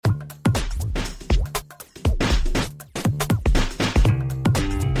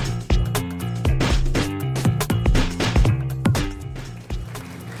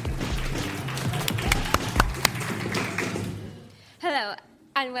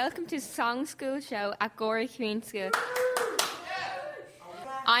and welcome to Songschool show at Gorey Community School.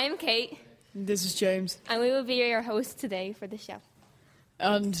 I am Kate. This is James. And we will be your hosts today for the show.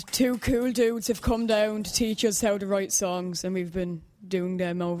 And two cool dudes have come down to teach us how to write songs, and we've been doing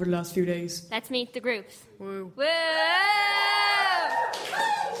them over the last few days. Let's meet the groups. Woo. Woo!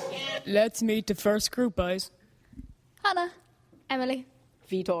 Let's meet the first group, boys. Hannah. Emily.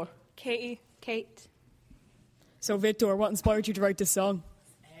 Vitor. Katie. Kate. So, Victor, what inspired you to write this song?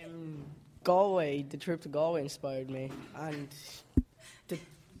 Galway. The trip to Galway inspired me. And the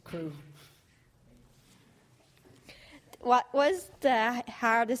crew. What was the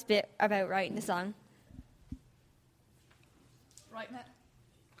hardest bit about writing the song?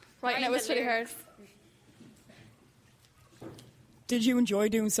 Writing it was really hard. Did you enjoy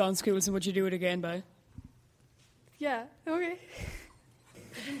doing song schools, and would you do it again, bye? Yeah, okay.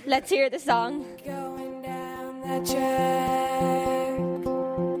 Let's hear the song. Going down that track,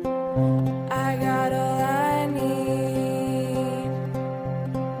 I got all I need.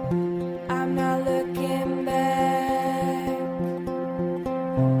 I'm not looking back,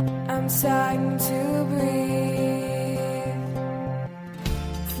 I'm starting to breathe.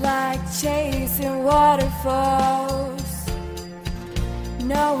 It's like chasing waterfalls,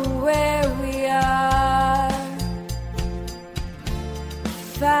 knowing where we are,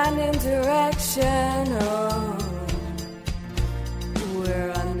 finding direction. Oh,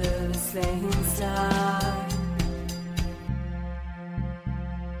 we're under the same star.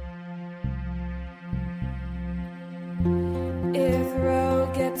 If the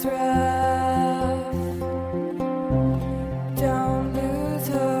road gets rough, don't lose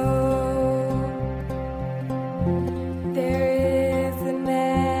hope. There is an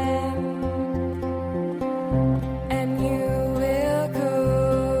end, and you will go.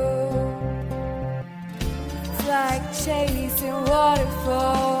 It's like chasing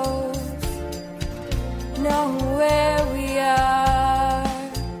waterfalls, knowing where we are,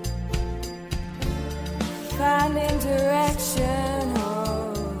 finding direction. Oh.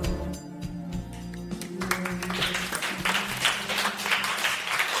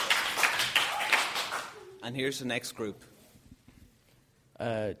 And here's the next group.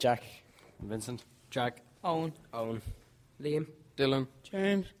 Jack. Vincent. Jack. Owen. Liam. Dylan.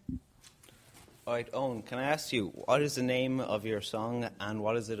 James. All right, Owen, can I ask you, what is the name of your song and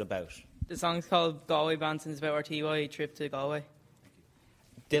what is it about? The song's called Galway Bants and it's about our TY trip to Galway.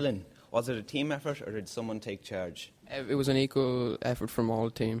 Dylan, was it a team effort or did someone take charge? It was an equal effort from all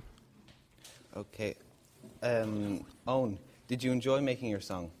team. Okay. Owen, did you enjoy making your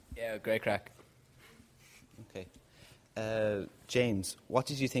song? Yeah, great crack. Okay. James, what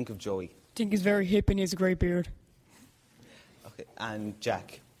did you think of Joey? I think he's very hip and he has a great beard. Okay. And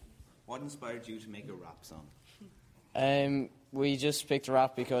Jack, what inspired you to make a rap song? We just picked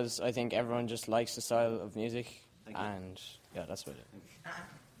rap because I think everyone just likes the style of music. Thank you. And yeah, that's what it is.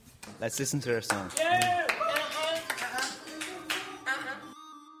 Let's listen to their song. Yeah!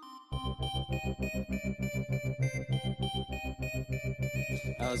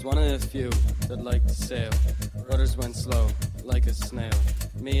 I was one of the few that liked to sail. Rudders went slow, like a snail.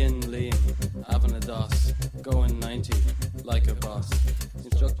 Me and Liam having a doss, going 90 like a boss.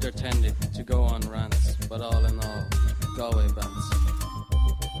 Instructor tended to go on rants, but all in all, Galway Bants.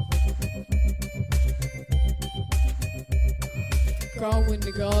 Going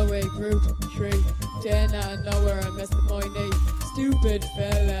the Galway group 3. Then out of nowhere I messed up my name. Stupid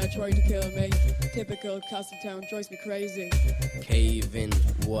fella tried to kill me. Typical Castletown drives me crazy. Cave-in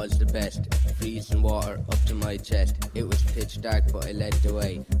was the best. Freezing water up to my chest. It was pitch dark but I led the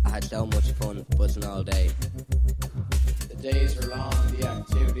way. I had so much fun buzzing all day. The days were long, the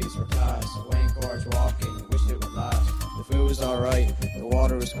activities were class. Wayne Court walking, wished it would last. The food was alright, the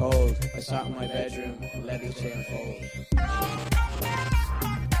water was cold. I sat in my bedroom and let each day unfold.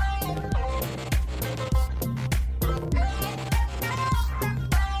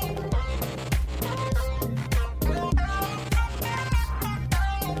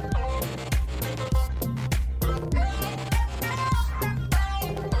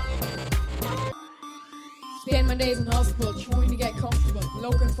 Spend my days in hospital trying to get comfortable,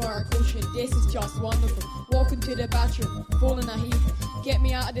 looking for a cushion. This is just wonderful. Walking to the bathroom, full in a heap. Get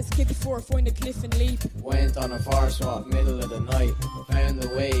me out of this kit before I find a cliff and leap. Went on a far swap, middle of the night. Found the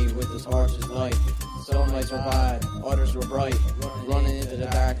way with this horse's light. Some nights were bad, others were bright. Running into the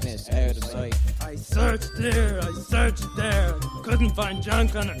darkness, out of sight. I searched here, I searched there. Couldn't find John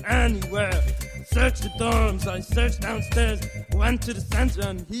Connor anywhere. Searched the dorms, I searched downstairs. Went to the centre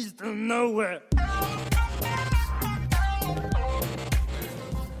and he's still nowhere.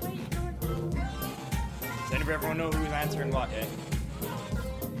 Does everyone know who's answering what, eh?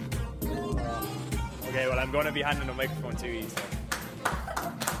 Okay, well, I'm going to be handing the microphone to you. So.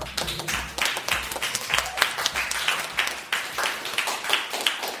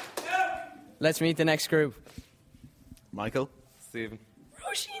 Let's meet the next group. Michael. Stephen.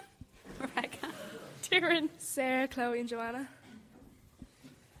 Roisin. Rebecca. Tyrion. Sarah, Chloe, and Joanna.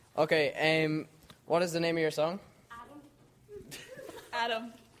 Okay, what is the name of your song?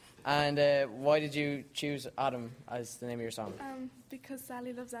 Adam. And why did you choose Adam as the name of your song? Because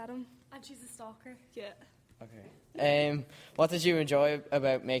Sally loves Adam. And she's a stalker. Yeah. Okay. What did you enjoy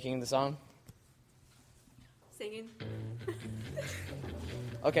about making the song? Singing.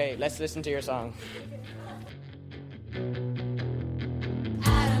 Okay, let's listen to your song.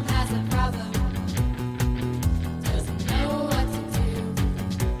 Adam has a problem. Doesn't know what to do.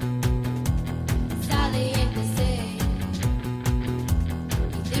 Sally ain't the same.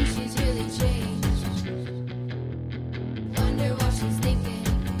 He thinks she's really changed. Wonder what she's thinking.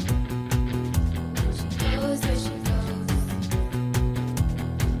 When she goes where she goes.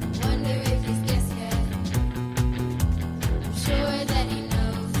 Wonder if he's guessed yet. I'm sure that he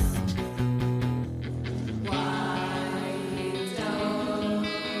knows.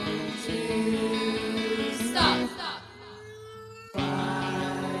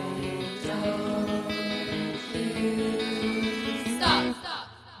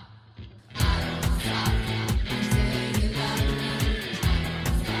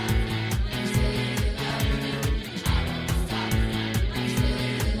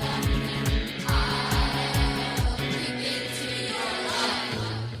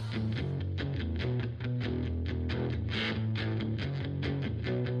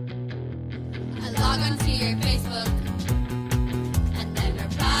 I log onto your Facebook and then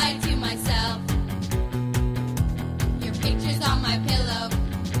reply to myself. Your picture's on my pillow.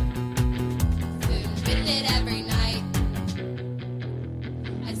 Food with it every night.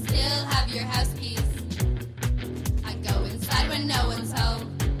 I still have your house keys. I go inside when no one's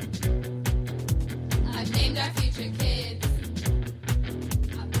home. I've named our future kids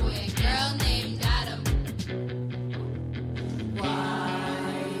a boy and girl named Adam. Why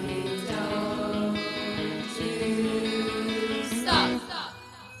don't you stop?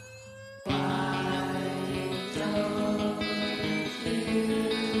 Why don't you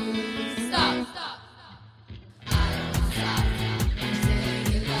stop? I don't stop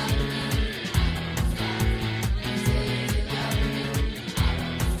until you love me. Until you love me. I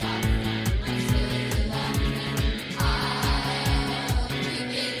don't stop until you love me. I'll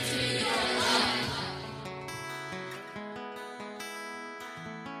bring it to your life.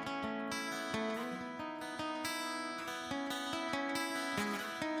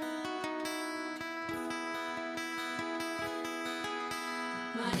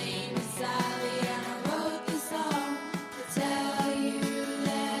 My name is Sally and I wrote this song to tell you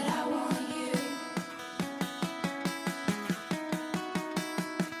that I want you.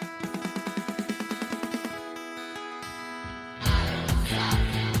 I don't stop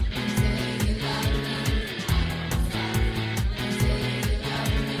until you love me. Until you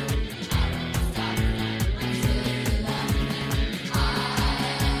love me. I don't stop until you love me.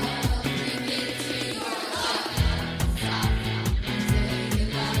 I'll bring it to your life. Stop until you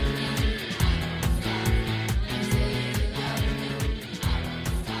love me. Stop until you love me. I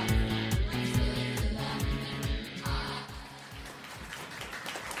don't stop until you love me.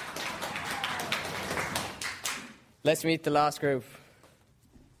 Let's meet the last group.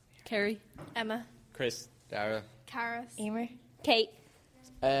 Carrie. Emma. Chris. Dara. Karis. Emer. Kate.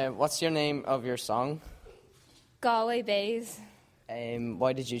 What's your name of your song? Galway Bays.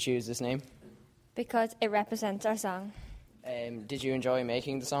 Why did you choose this name? Because it represents our song. Did you enjoy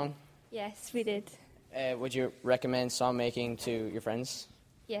making the song? Yes, we did. Would you recommend song making to your friends?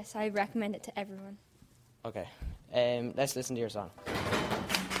 Yes, I recommend it to everyone. Okay. Let's listen to your song.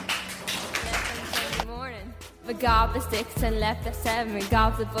 Good morning. We got the 6 and left at 7. We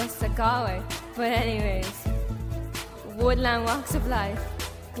got the bus at Galway. But anyways, woodland walks of life,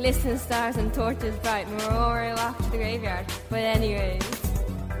 glistening stars and torches bright. We were already walk to the graveyard. But anyways,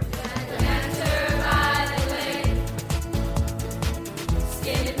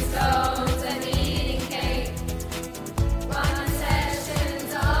 Skipping stones and eating cake. Running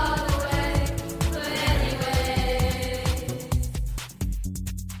sessions all the way. But anyway,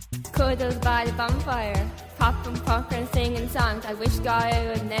 cuddles by the bonfire, popping popcorn, singing songs. I wish Galway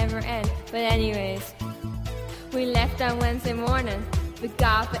would never end. But anyways, we left on Wednesday morning. We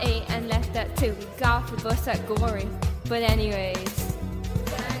got up at 8 and left at 2. We got off the bus at Gorey. But anyways,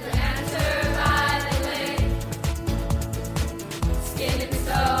 skipping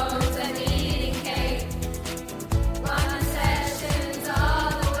stones and eating cake. Running sessions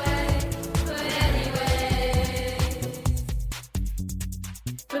all the way. But anyway.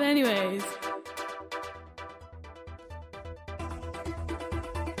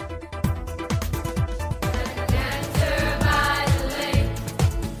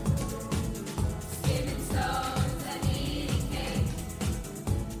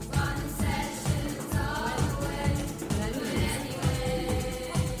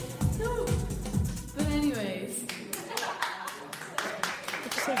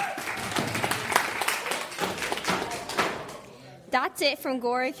 That's it from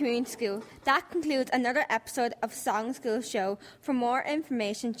Gorey Community School. That concludes another episode of Songschool Show. For more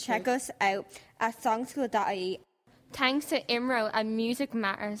information, check us out at songschool.ie. Thanks to Imro and Music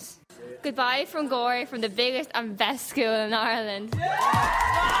Matters. Goodbye from Gorey, from the biggest and best school in Ireland.